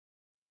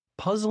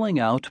Puzzling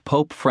Out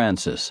Pope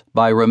Francis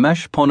by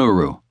Ramesh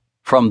Ponnuru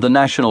from the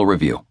National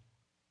Review.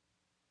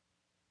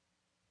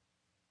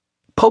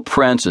 Pope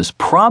Francis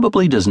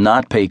probably does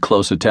not pay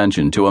close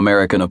attention to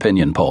American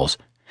opinion polls.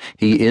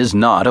 He is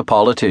not a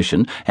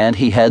politician, and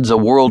he heads a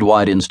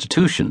worldwide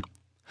institution.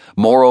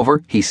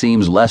 Moreover, he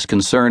seems less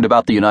concerned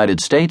about the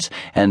United States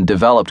and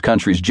developed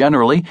countries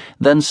generally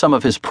than some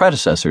of his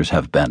predecessors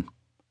have been.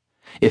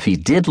 If he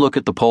did look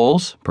at the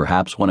polls,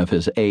 perhaps one of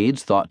his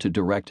aides thought to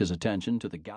direct his attention to the